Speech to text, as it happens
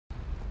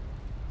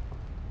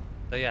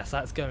So yes,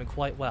 that's going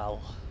quite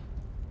well.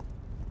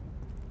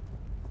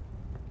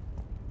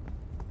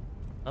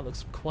 That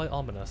looks quite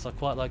ominous. I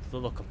quite like the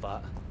look of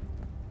that.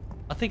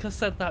 I think I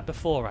said that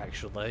before,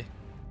 actually.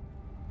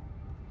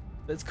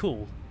 But it's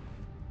cool.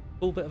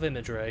 Cool bit of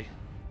imagery.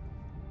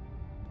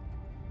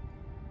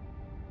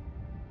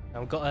 And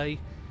we've got a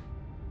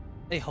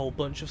whole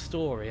bunch of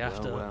story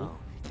after. Well,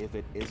 if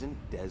it isn't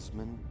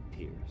Desmond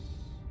Pierce.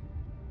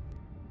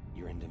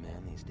 You're in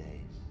demand these days.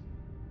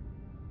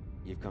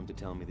 You've come to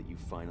tell me that you've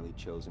finally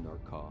chosen our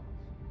cause.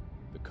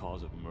 The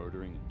cause of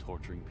murdering and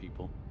torturing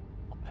people?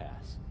 I'll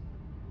pass.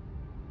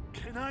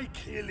 Can I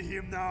kill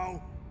him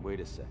now?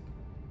 Wait a second.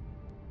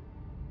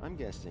 I'm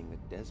guessing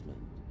that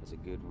Desmond has a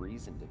good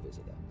reason to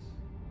visit us.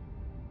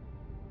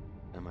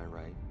 Am I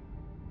right?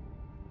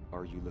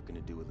 Are you looking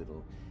to do a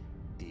little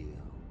deal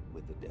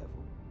with the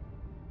devil?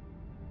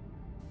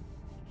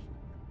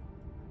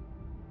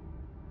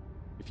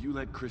 If you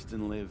let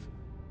Kristen live,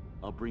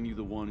 I'll bring you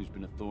the one who's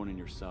been a thorn in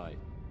your side.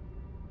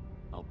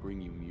 I'll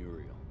bring you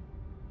Muriel.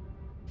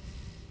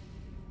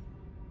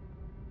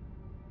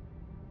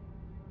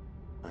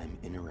 I'm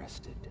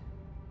interested.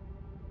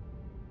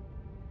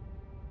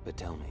 But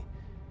tell me,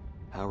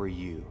 how are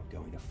you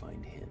going to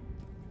find him?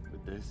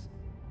 With this?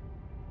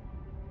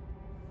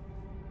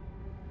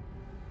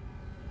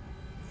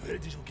 Where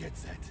did you get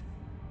that?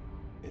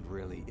 It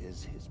really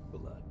is his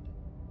blood.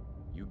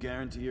 You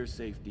guarantee your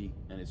safety,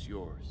 and it's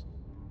yours.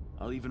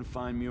 I'll even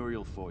find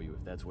Muriel for you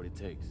if that's what it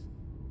takes.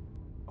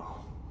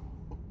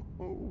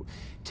 Oh,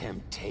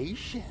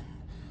 temptation.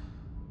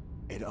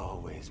 It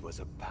always was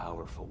a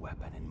powerful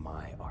weapon in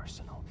my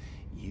arsenal.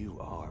 You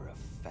are a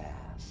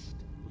fast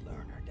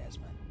learner,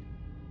 Desmond.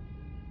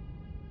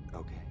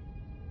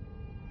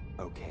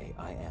 Okay,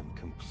 I am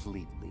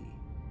completely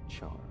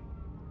charmed.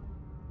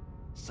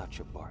 Such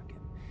a bargain.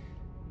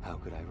 How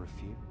could I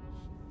refuse?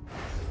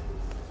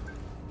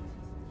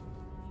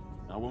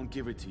 I won't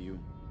give it to you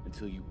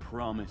until you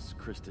promise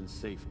Kristen's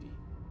safety.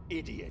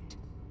 Idiot.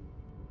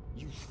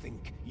 You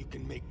think you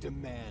can make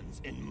demands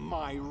in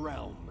my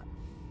realm?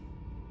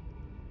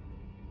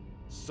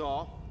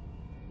 Saw?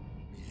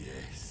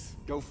 Yes.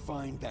 Go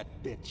find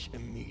that bitch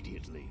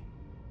immediately.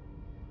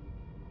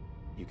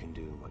 You can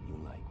do what you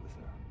like with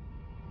her.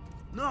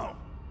 No!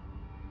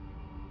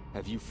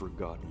 Have you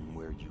forgotten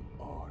where you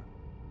are?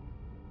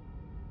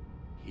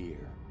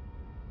 Here,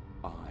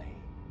 I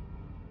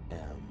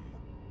am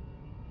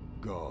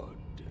God.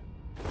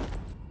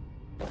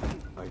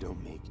 I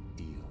don't make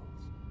deals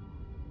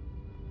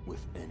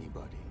with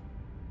anybody,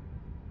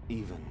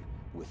 even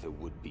with a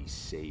would-be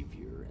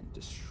savior and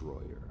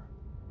destroyer.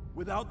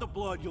 Without the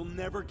blood, you'll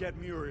never get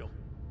Muriel.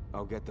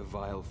 I'll get the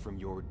vial from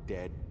your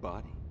dead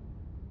body.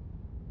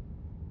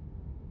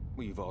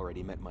 We've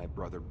already met my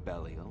brother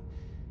Belial.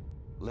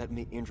 Let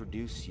me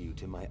introduce you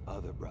to my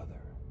other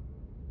brother,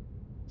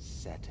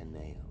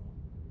 Satanael.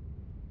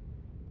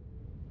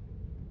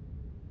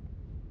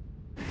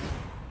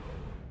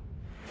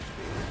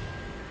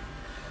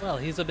 Well,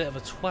 he's a bit of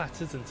a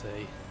twat, isn't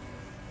he?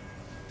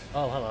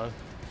 Oh, hello.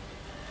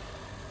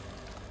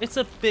 It's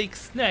a big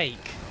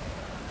snake.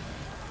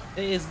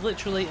 It is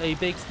literally a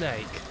big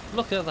snake.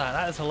 Look at that.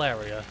 That is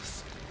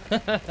hilarious.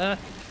 I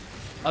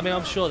mean,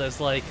 I'm sure there's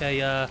like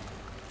a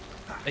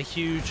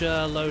huge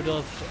load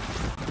of,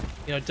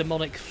 you know,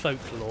 demonic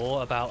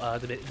folklore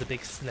about the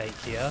big snake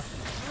here.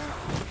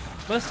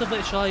 Most of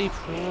which I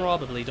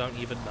probably don't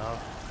even know.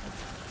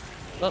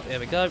 Oh, here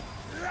we go.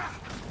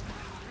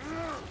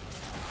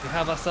 We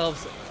have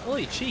ourselves...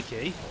 Oi,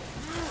 cheeky.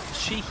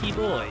 Cheeky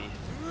boy.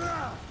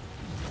 There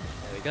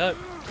we go.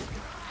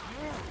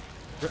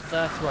 Rip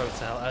their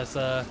throat out,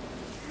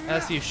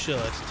 as you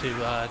should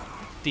to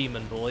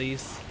demon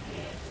boys.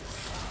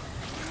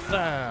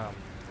 Bam!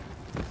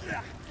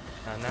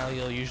 And now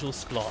your usual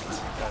splot.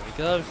 There we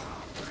go.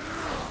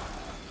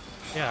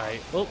 Yeah.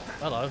 Oh,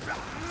 hello.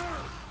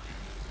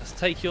 Let's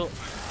take your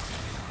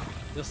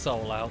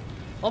soul out.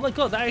 Oh my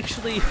god, that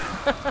actually...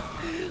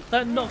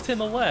 that knocked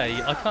him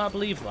away. I can't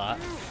believe that.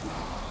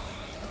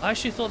 I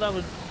actually thought that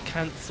would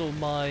cancel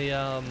my...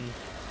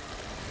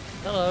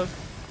 Hello.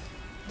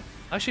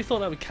 I actually thought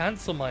that would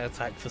cancel my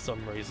attack for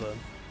some reason.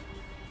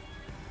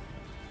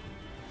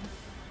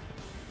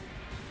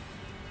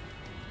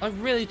 I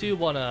really do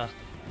want to,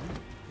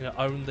 you know,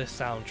 own this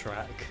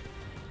soundtrack.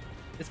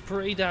 It's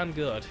pretty damn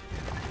good.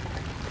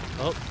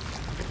 Oh.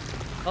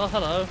 Oh,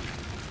 hello.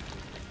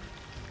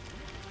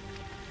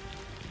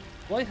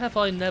 Why have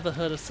I never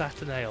heard of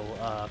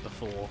Satanael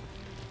before?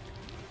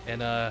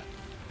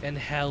 In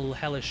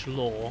hellish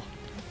lore.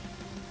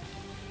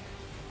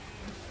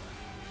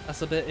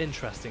 That's a bit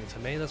interesting to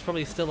me. There's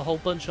probably still a whole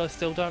bunch I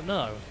still don't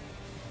know.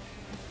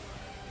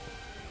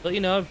 But you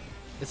know,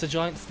 it's a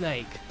giant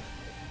snake.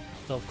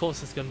 So of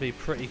course it's going to be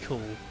pretty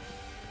cool.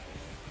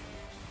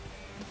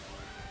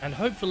 And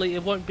hopefully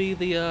it won't be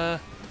the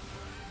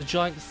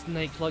giant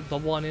snake like the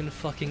one in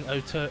fucking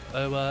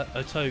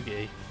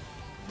Otogi.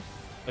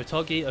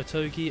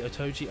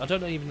 Otogi. I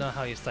don't even know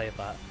how you say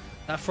that.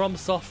 That From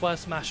Software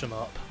smash 'em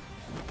up.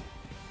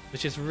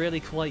 Which is really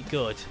quite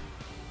good.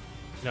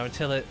 You know,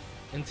 until it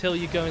until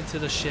you go into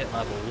the shit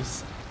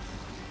levels,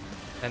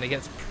 and it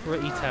gets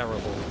pretty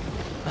terrible.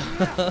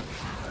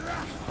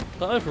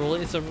 But overall,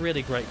 it's a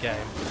really great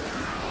game.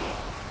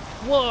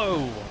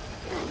 Whoa!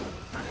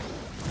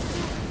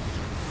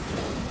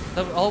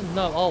 Oh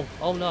no!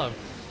 Oh no!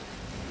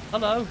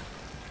 Hello.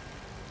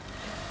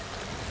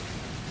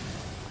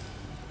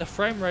 The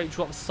frame rate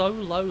dropped so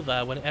low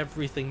there when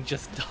everything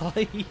just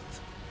died.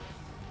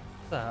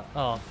 That,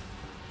 oh.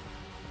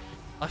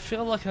 I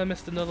feel like I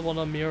missed another one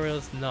on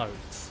Muriel's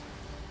notes.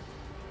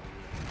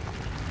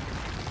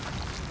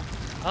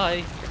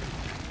 Hi.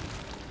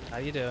 How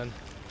you doing?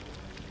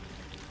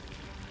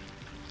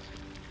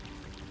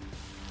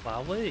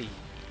 Wowee.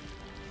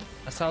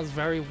 That sounds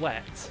very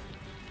wet.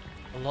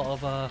 A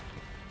lot of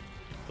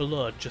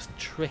blood just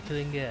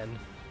trickling in.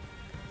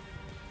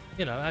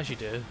 You know, as you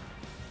do.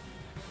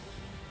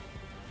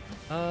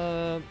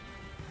 Let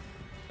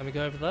me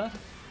go over there?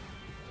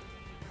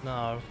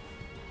 No.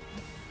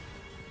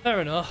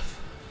 Fair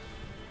enough.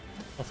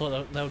 I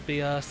thought there would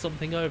be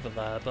something over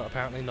there, but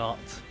apparently not.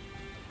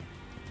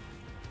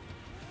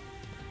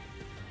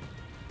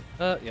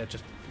 Yeah,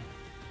 just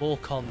more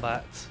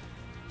combat.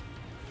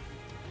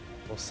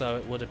 Or so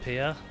it would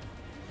appear.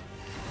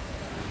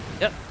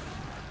 Yep.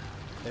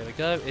 There we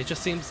go. It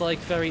just seems like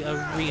very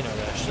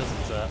arena-ish,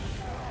 doesn't it?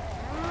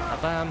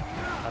 A-bam,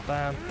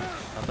 a-bam,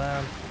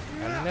 a-bam,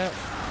 and now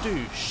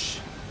douche.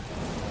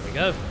 There we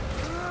go.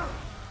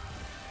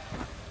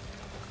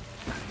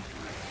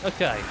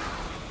 Okay,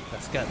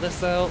 let's get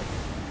this out.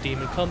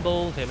 Demon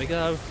Cumble, here we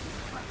go.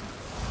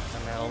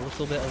 And now a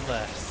little bit of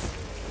this.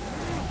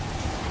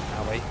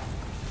 Owie.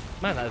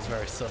 Man, that is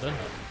very sudden.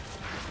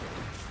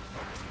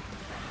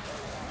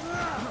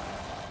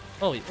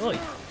 Oi, oi!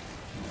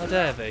 How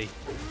dare thee?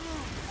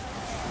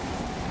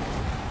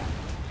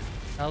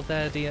 How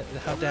dare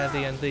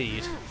thee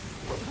indeed?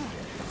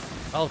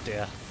 Oh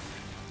dear.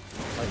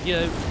 Like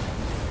you.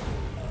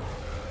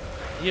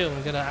 You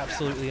I'm gonna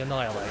absolutely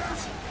annihilate.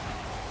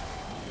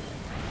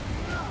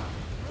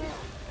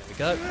 There we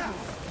go.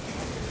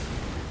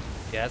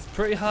 Yeah, it's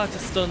pretty hard to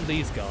stun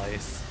these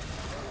guys.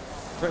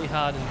 Pretty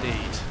hard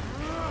indeed.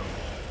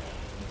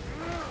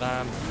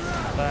 Bam,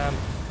 bam.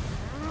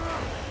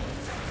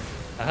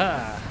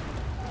 Aha!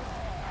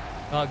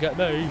 Can't get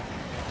me.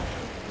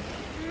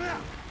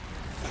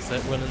 That's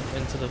it, run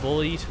into the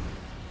void.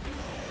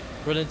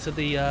 Run into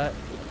the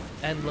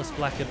endless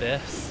black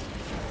abyss.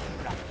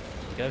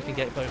 Go, can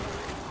get both.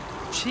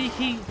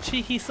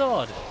 Cheeky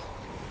sword.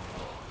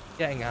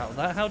 Getting out of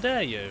that, how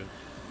dare you?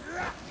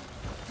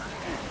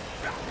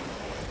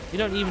 You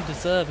don't even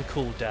deserve a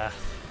cool death.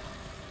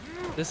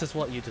 This is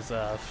what you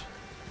deserve.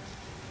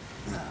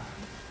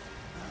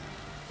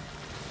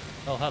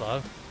 Oh,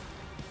 hello.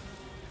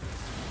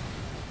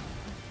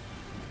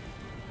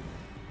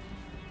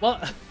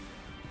 What?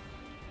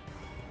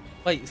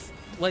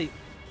 Wait.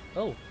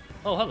 Oh,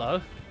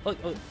 hello.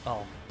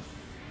 Oh.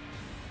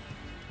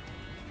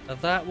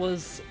 That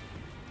was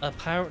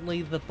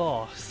apparently the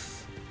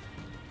boss.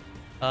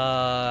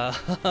 Yeah.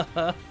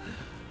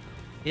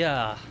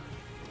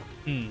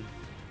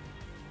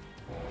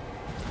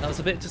 That was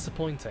a bit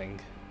disappointing.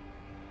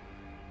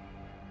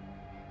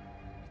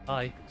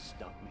 Hi.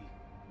 Stop me.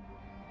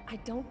 I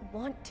don't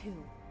want to.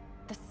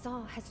 The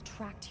Saw has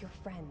tracked your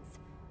friends.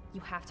 You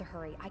have to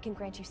hurry. I can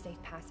grant you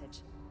safe passage.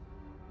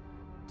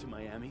 To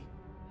Miami?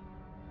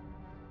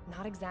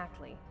 Not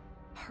exactly.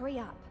 Hurry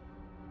up.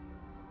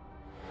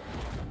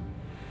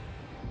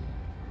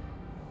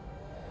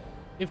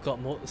 You've got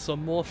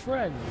some more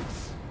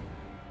friends.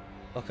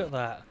 Look at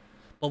that.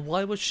 But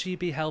why would she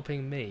be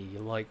helping me?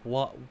 Like,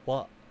 what?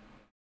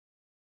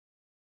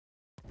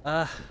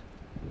 I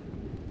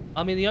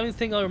mean, the only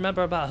thing I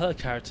remember about her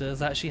character is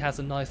that she has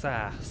a nice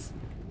ass.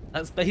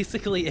 That's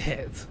basically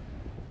it.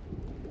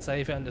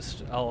 Save and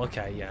destroy. Oh,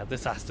 okay, yeah,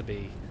 this has to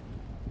be.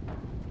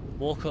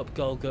 Walk up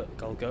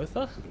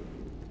Golgotha?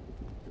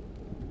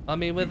 I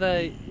mean, with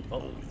a.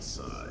 Oh.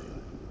 Side,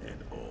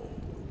 and all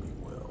will be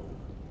well.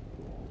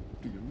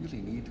 Do you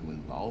really need to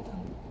involve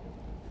him?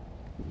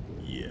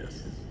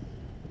 Yes.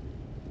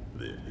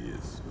 There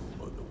is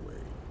no other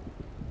way.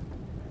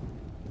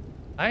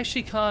 I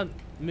actually can't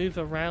move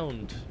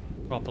around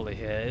properly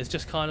here. It's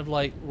just kind of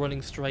like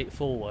running straight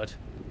forward.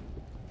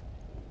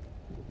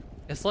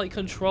 It's like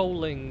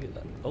controlling.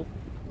 Oh.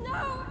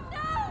 No!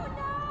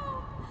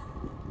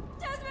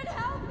 Desmond,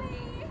 help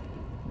me!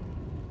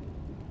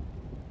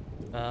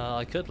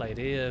 I could,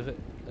 lady.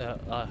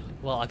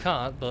 Well, I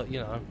can't, but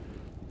you know.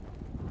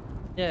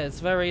 Yeah,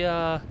 it's very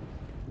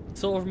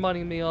sort of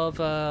reminding me of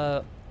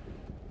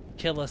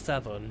Killer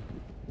 7.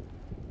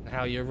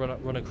 How you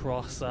run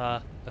across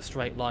a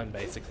straight line,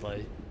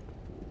 basically.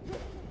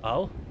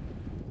 Oh.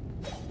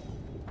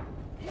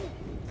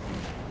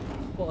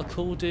 What a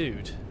cool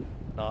dude.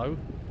 No.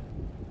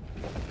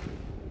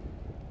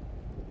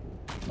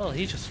 Well,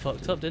 he just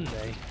fucked up, didn't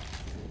he?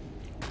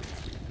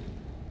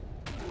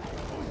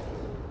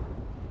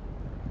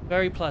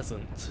 Very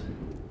pleasant.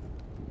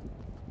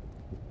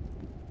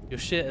 You're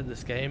shit at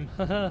this game,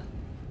 haha.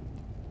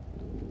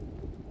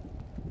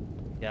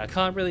 Yeah, I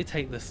can't really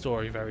take this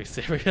story very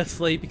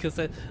seriously because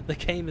the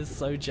game is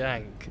so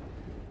jank.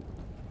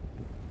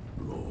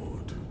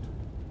 Lord,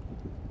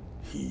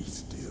 he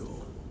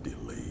still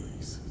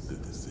delays the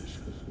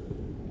decision.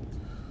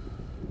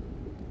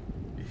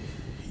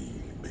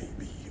 He may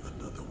be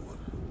another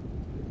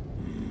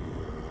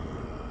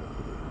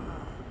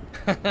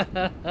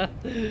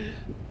one.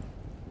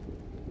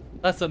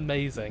 That's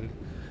amazing.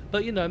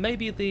 But you know,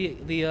 maybe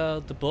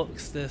the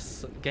books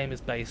this game is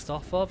based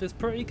off of is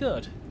pretty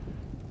good.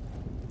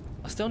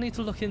 I still need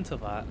to look into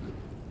that.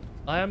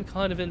 I am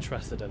kind of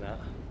interested in it.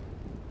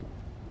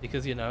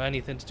 Because, you know,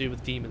 anything to do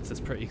with demons is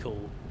pretty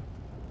cool.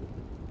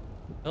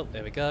 Oh,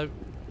 there we go.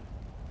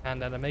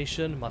 Hand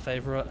animation, my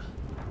favourite.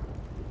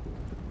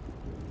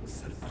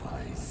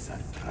 Surprise,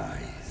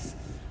 surprise.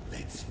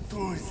 Let's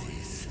do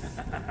this.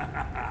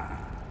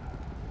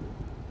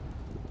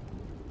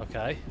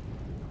 Okay.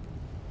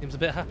 Seems a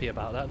bit happy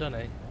about that,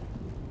 doesn't he?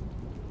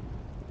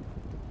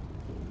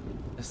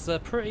 It's a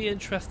pretty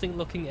interesting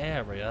looking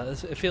area.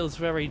 It feels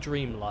very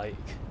dreamlike.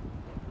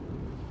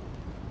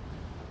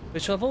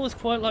 Which I've always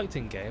quite liked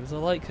in games. I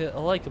like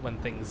it when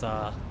things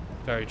are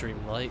very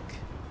dreamlike.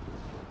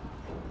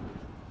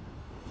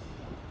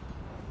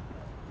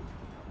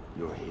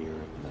 You're here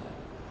at night.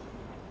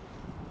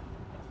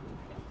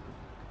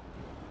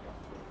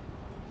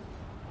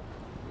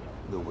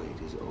 The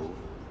wait is over.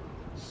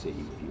 Savior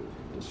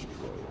and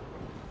destroyer.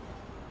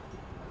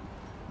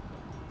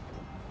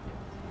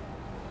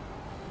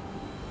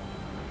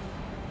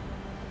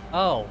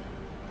 Oh.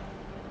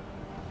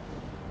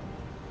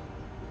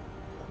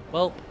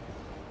 Well.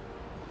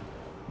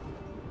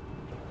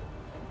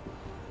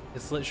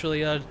 It's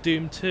literally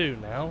Doom 2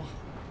 now.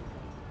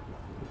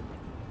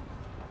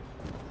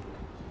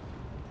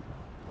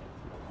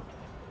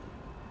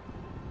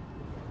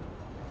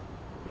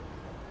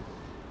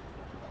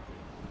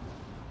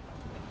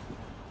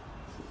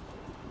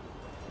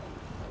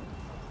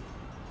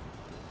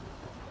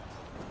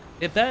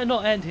 It better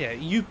not end here.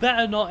 You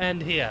better not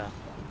end here.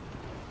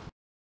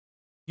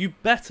 You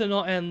better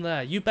not end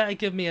there. You better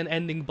give me an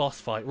ending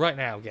boss fight right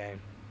now, game.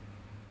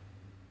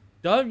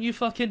 Don't you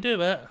fucking do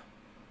it.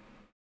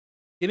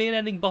 Give me an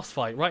ending boss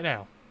fight right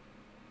now.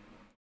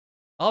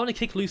 I want to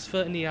kick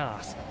Lucifer in the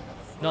ass.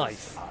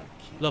 Nice.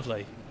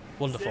 Lovely.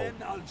 Wonderful. Then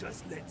I'll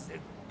just let them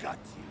gut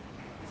you.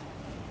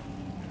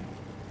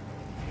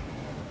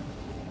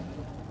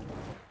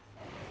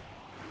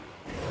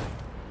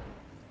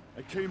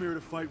 I came here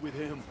to fight with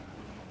him.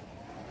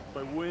 If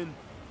I win,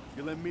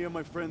 you let me and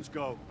my friends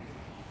go.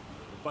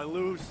 If I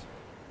lose,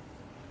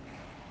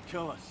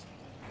 kill us.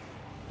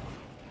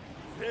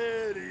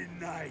 Very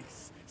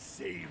nice,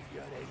 Savior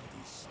and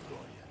Destroyer.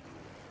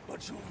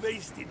 But you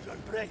wasted your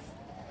breath.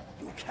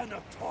 You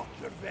cannot talk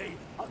your way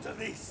out of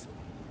this.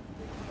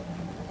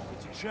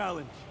 It's a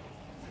challenge.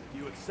 Do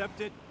you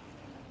accept it?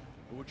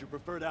 Or would you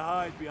prefer to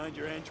hide behind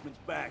your henchmen's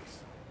backs?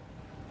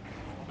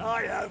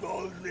 I have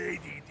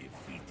already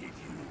defeated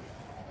you.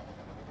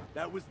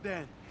 That was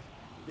then.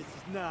 This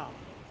is now.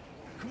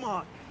 Come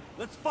on,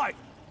 let's fight!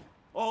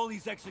 All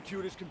these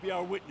executors can be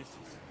our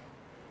witnesses.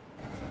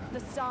 The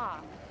Saw.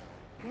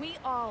 We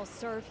all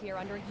serve here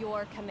under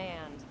your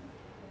command.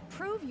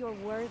 Prove you're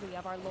worthy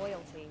of our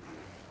loyalty.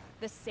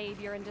 The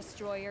Savior and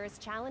Destroyer is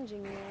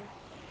challenging you.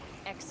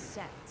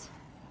 Accept.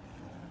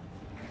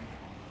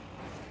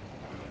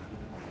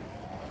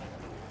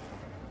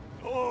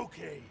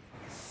 Okay,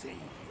 Savior.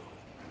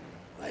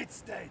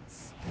 Let's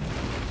dance.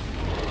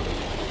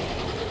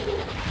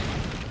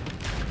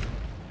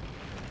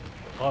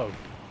 Oh.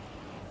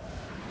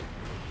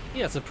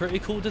 He has a pretty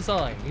cool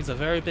design. He's a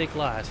very big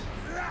lad.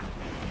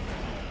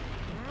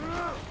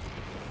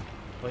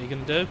 What are you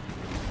gonna do?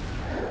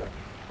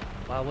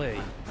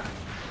 Wowee.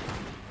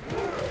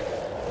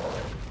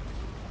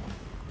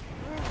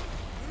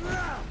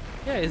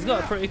 Yeah, he's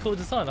got a pretty cool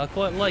design. I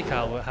quite like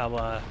how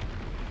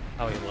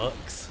he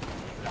looks.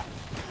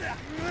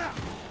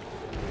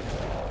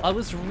 I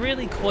was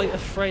really quite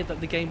afraid that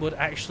the game would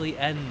actually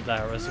end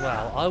there as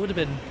well. I would have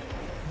been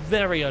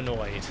very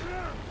annoyed.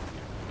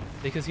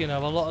 Because, you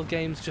know, a lot of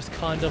games just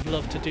kind of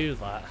love to do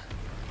that.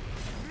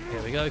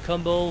 Here we go,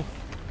 Cumble.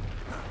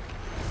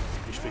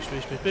 Boosh, boosh,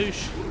 boosh, boosh,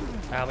 boosh.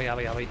 Owie,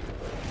 owie, owie.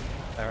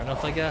 Fair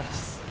enough, I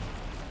guess.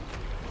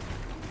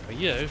 For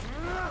you.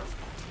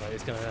 Right,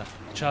 he's gonna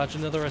charge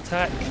another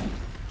attack.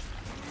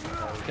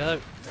 There we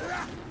go.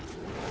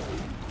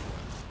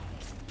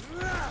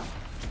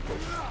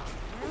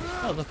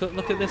 Oh,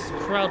 look at this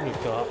crowd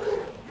we've got.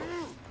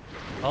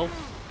 Oh,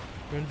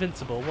 you're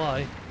invincible.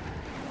 Why?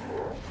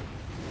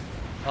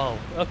 Oh,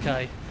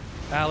 okay.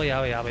 Owie,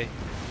 owie, owie.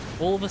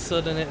 All of a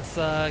sudden, it's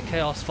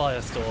Chaos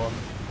Firestorm.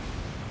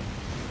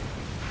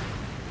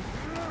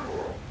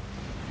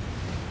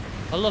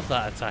 I love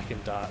that attack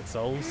in Dark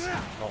Souls.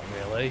 Not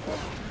really.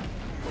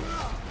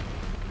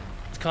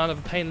 It's kind of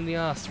a pain in the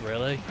ass,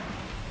 really.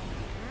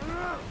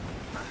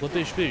 Well,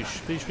 boosh, boosh,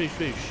 boosh, boosh,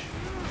 boosh,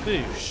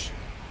 boosh.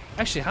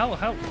 Actually, how?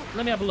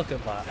 Let me have a look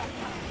at that.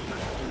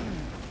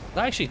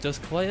 That actually does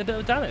quite a bit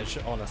of damage,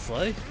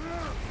 honestly.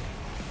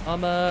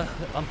 I'm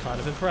kind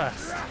of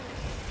impressed.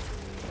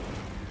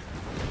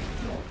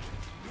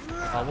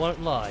 I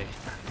won't lie.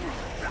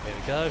 Here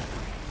we go.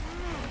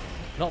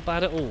 Not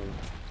bad at all.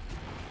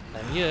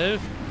 And you...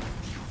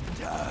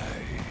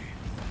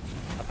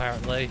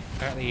 Apparently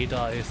he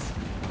dies.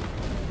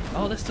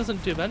 Oh, this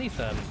doesn't do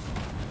anything.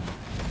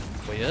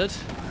 Weird.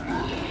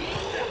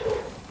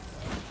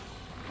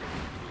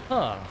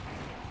 Huh.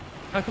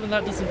 How come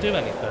that doesn't do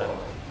anything?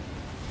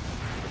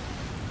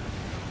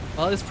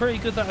 Well, it's pretty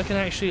good that I can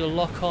actually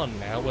lock on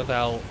now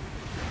without...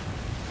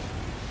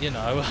 You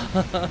know...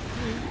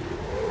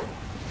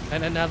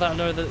 And then now that I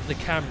know that the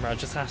camera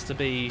just has to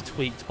be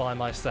tweaked by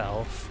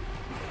myself,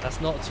 that's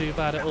not too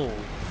bad at all.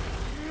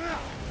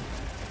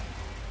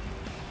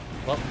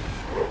 Well,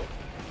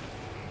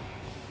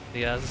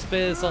 yeah, the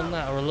spears on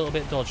that are a little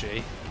bit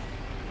dodgy,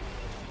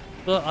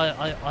 but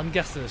I'm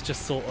guessing it's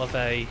just sort of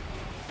a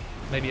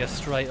maybe a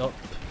straight up,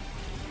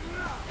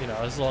 you know,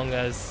 as long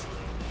as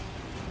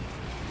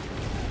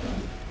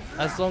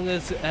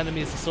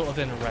enemies are sort of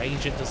in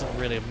range, it doesn't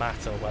really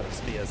matter where the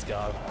spears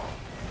go.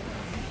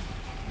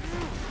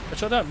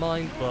 Which I don't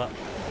mind, but...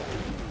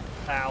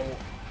 Ow!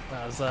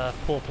 That was a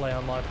poor play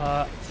on my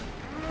part.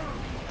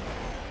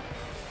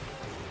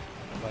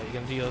 Right, you're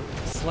gonna do your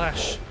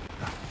slash.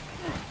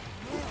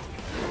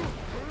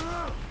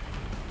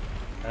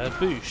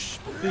 Boosh!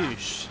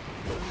 Boosh!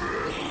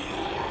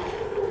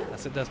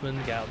 That's it,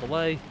 Desmond, get out of the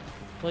way.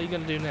 What are you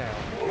gonna do now?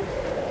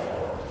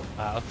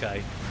 Ah,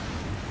 okay.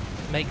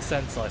 Makes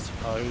sense, I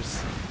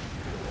suppose.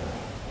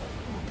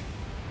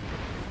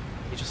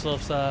 You're just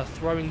sort of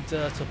throwing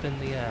dirt up in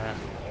the air.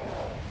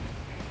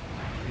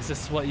 Is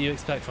this what you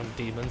expect from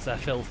demons? They're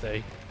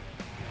filthy.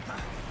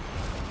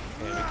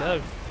 Here we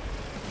go.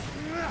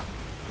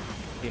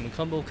 Demon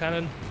combo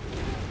cannon.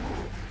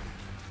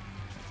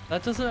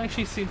 That doesn't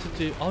actually seem to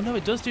do... Oh no,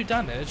 it does do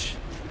damage.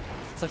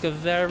 It's like a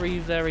very,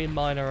 very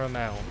minor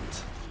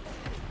amount.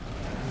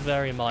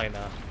 Very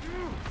minor.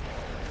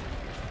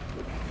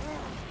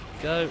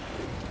 Go.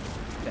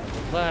 Get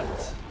with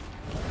that.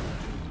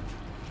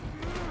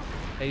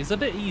 Okay, he's a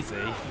bit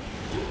easy.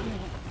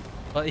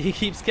 But he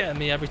keeps getting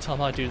me every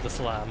time I do the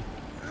slam.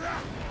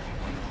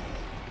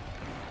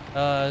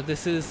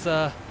 This is,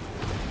 I'm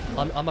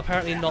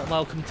apparently not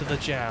welcome to the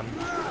jam.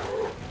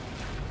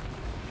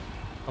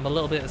 I'm a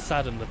little bit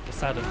saddened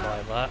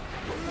by that.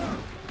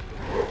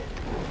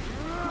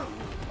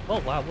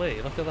 Oh wow,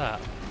 wait, look at that.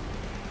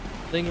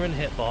 Lingering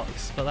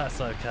hitbox, but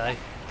that's okay.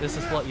 This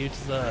is what you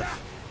deserve.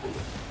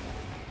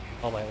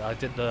 Oh wait, I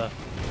did the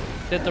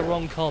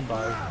wrong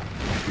combo.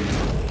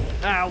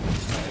 Ow!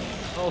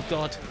 Oh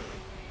god.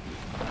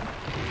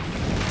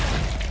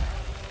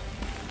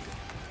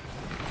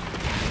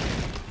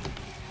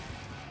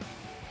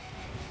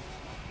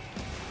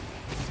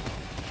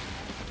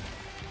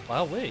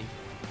 Wowee.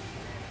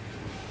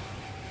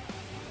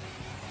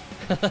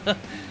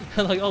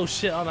 Like, oh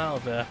shit, I'm out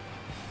of there.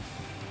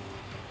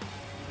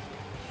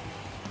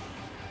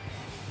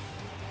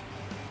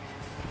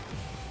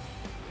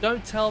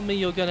 Don't tell me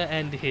you're gonna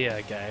end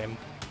here, game.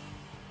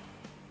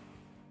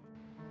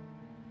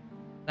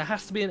 There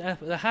has to be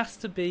there has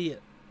to be...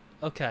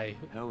 Okay.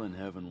 Hell and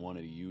heaven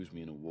wanted to use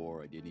me in a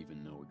war I didn't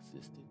even know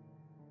existed.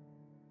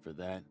 For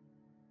that,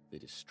 they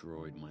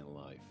destroyed my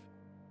life.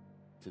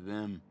 To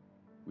them,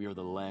 we are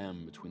the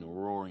lamb between a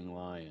roaring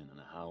lion and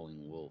a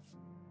howling wolf.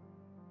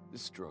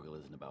 This struggle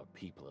isn't about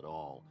people at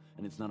all,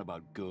 and it's not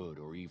about good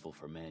or evil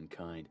for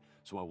mankind,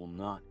 so I will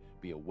not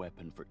be a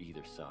weapon for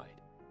either side.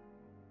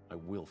 I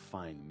will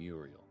find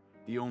Muriel,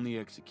 the only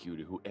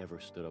executor who ever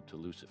stood up to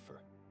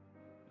Lucifer,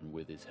 and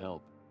with his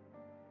help,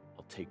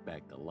 I'll take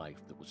back the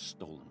life that was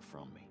stolen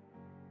from me,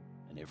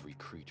 and every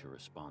creature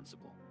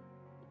responsible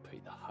will pay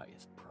the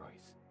highest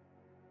price.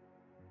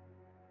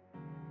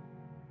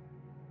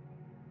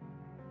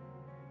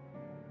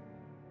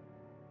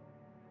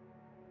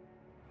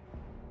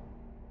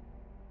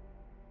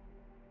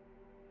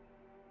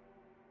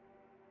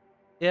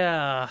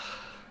 Yeah,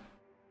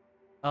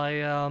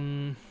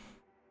 I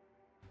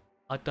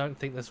don't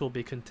think this will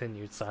be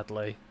continued,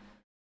 sadly.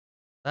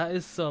 That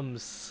is some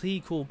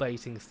sequel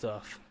baiting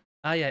stuff.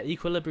 Ah yeah,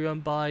 Equilibrium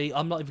by...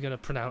 I'm not even going to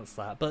pronounce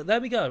that, but there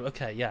we go.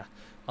 Okay, yeah.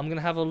 I'm going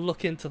to have a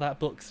look into that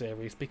book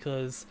series,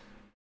 because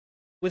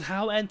with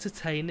how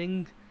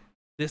entertaining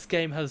this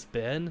game has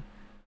been,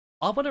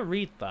 I want to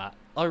read that.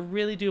 I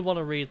really do want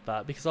to read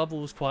that, because I've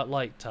always quite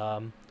liked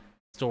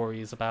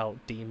stories about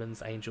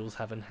demons, angels,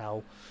 heaven,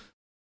 hell.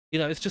 You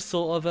know, it's just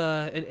sort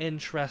of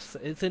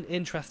it's an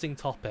interesting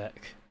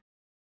topic.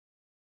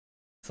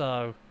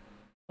 So,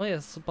 oh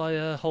yes, by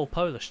a whole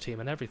Polish team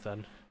and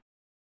everything.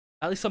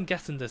 At least I'm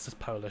guessing this is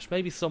Polish,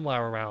 maybe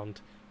somewhere around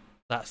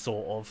that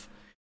sort of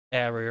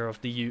area of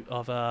the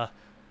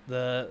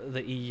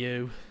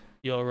EU,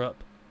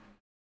 Europe.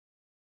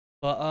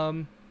 But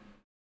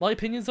my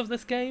opinions of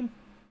this game,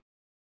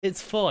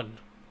 it's fun.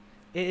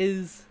 It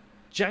is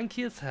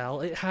janky as hell.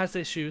 It has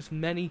issues,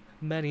 many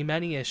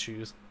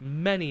issues,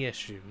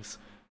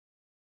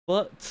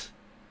 but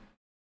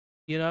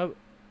you know,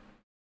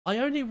 I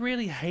only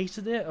really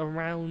hated it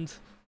around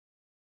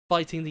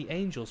fighting the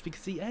angels,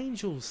 because the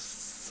angels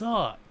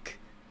suck.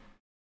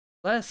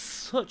 They're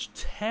such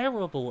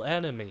terrible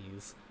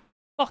enemies.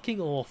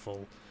 fucking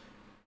awful.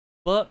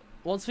 But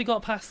once we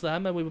got past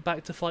them and we were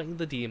back to fighting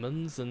the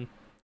demons and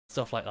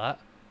stuff like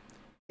that,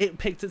 it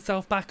picked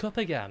itself back up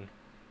again.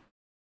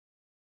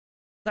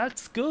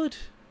 That's good.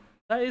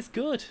 That is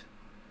good.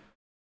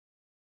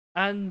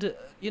 And,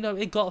 you know,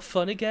 it got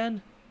fun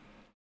again.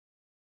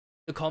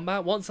 The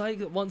combat, once I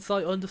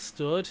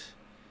understood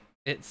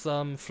its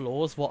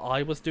flaws, what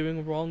I was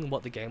doing wrong and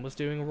what the game was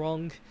doing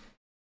wrong,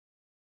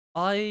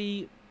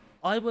 I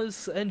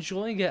was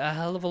enjoying it a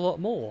hell of a lot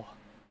more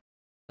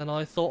than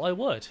I thought I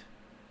would.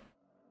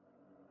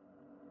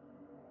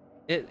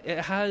 It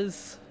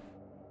has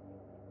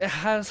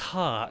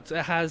heart,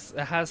 it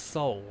has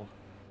soul.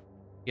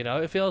 You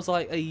know, it feels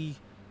like a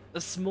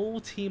small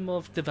team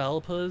of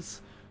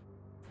developers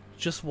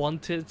just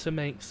wanted to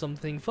make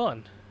something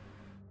fun,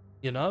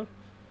 you know?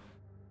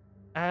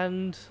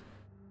 And,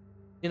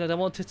 you know, they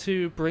wanted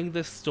to bring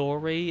this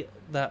story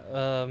that,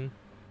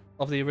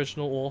 of the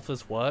original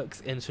author's works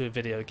into a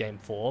video game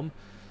form,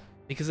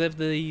 because if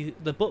the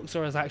books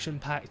are as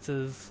action-packed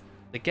as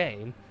the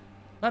game,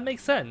 that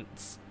makes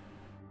sense.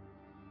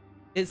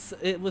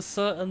 It was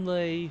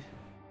certainly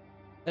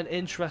an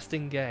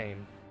interesting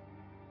game.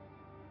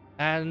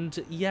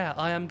 And yeah,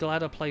 I am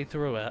glad I played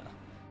through it.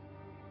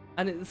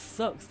 And it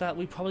sucks that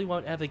we probably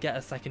won't ever get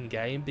a second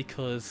game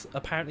because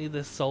apparently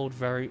this sold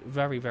very,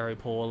 very, very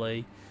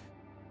poorly.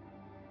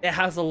 It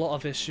has a lot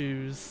of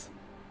issues.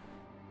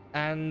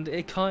 And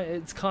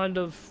it's kind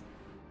of,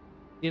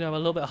 you know, a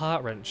little bit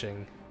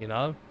heart-wrenching, you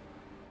know?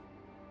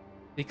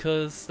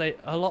 Because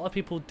a lot of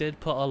people did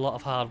put a lot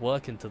of hard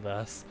work into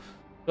this,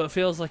 but it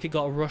feels like it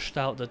got rushed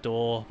out the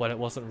door when it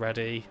wasn't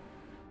ready.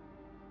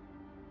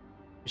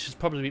 Which is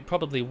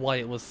probably why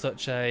it was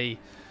such a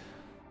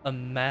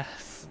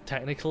mess,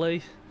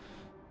 technically.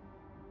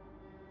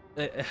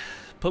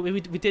 But we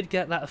did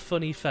get that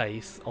funny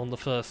face on the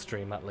first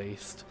stream, at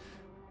least.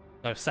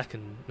 No,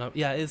 second. No,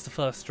 yeah, it is the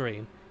first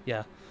stream.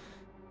 Yeah.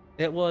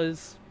 It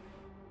was...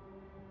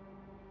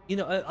 You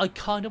know, I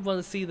kind of want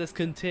to see this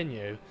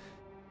continue.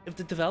 If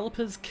the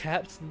developers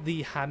kept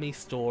the hammy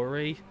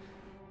story,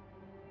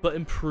 but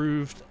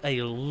improved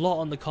a lot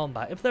on the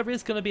combat, if there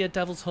is going to be a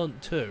Devil's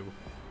Hunt 2,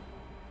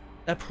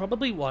 there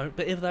probably won't,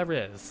 but if there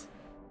is,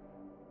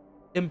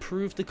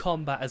 improve the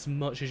combat as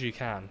much as you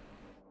can.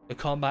 The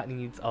combat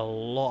needs a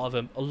lot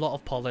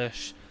of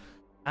polish,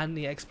 and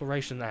the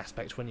exploration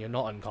aspect when you're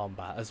not in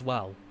combat as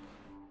well.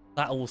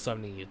 That also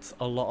needs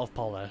a lot of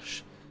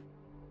polish.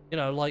 You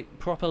know, like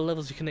proper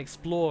levels you can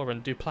explore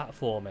and do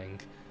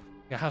platforming.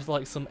 You have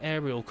like some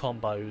aerial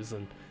combos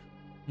and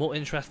more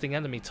interesting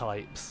enemy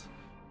types.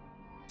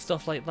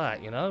 Stuff like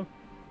that, you know?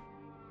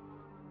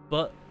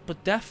 But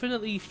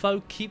definitely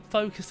keep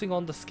focusing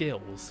on the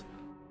skills.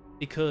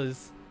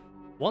 Because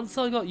once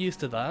I got used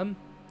to them,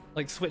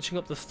 like switching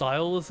up the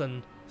styles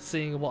and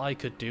seeing what I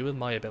could do with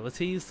my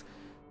abilities,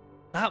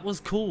 that was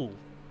cool.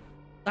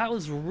 That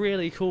was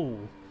really cool.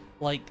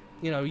 Like,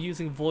 you know,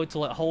 using Void to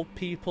like hold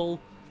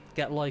people,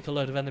 get like a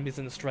load of enemies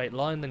in a straight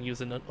line, then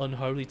using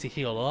Unholy to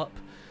heal up,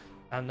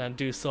 and then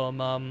do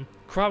some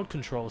crowd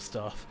control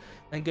stuff.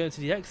 Then go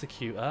to the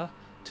Executor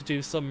to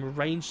do some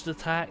ranged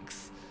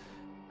attacks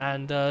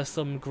and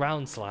some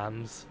ground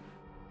slams,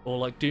 or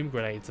like doom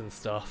grenades and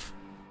stuff.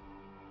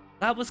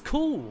 That was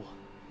cool,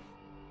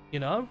 you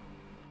know?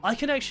 I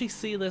can actually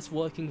see this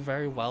working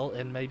very well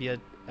in maybe a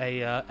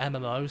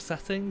MMO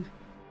setting.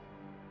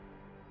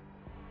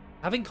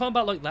 Having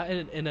combat like that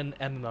in an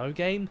MMO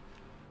game,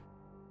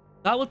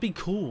 that would be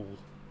cool.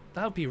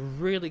 That would be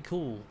really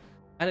cool.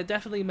 And it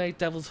definitely made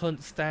Devil's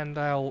Hunt stand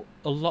out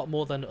a lot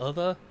more than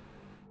other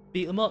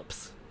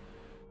beat-em-ups.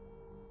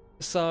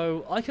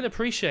 So I can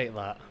appreciate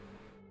that.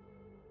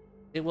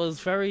 It was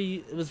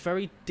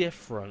very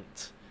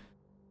different.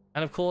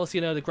 And of course,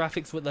 you know, the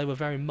graphics, they were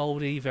very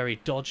moldy, very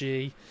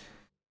dodgy,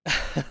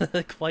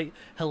 quite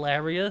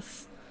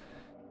hilarious.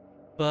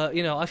 But,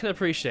 you know, I can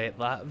appreciate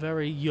that.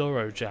 Very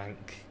Euro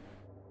Jank,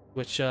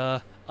 which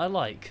I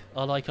like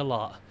a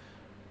lot.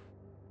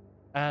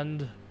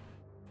 And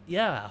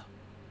yeah,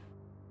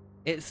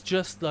 it's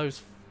just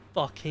those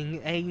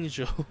fucking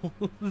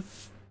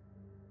angels.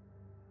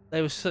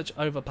 They were such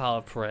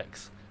overpowered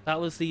pricks.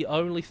 That was the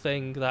only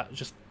thing that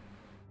just...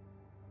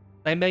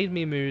 They made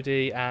me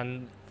moody,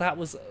 and that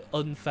was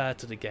unfair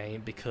to the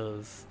game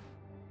because,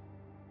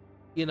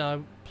 you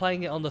know,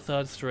 playing it on the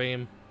third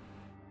stream,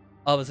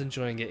 I was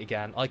enjoying it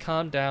again. I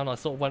calmed down, I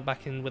sort of went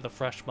back in with a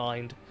fresh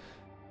mind.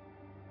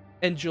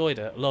 Enjoyed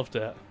it, loved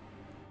it.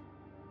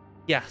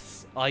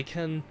 Yes, I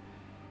can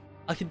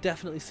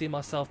definitely see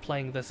myself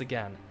playing this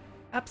again.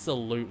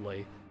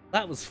 Absolutely.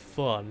 That was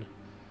fun.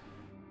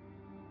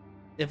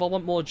 If I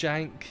want more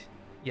jank,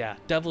 yeah,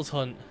 Devil's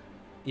Hunt,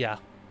 yeah.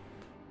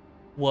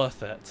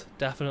 Worth it.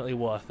 Definitely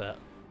worth it.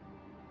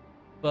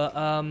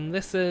 But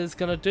this is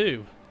gonna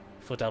do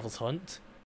for Devil's Hunt.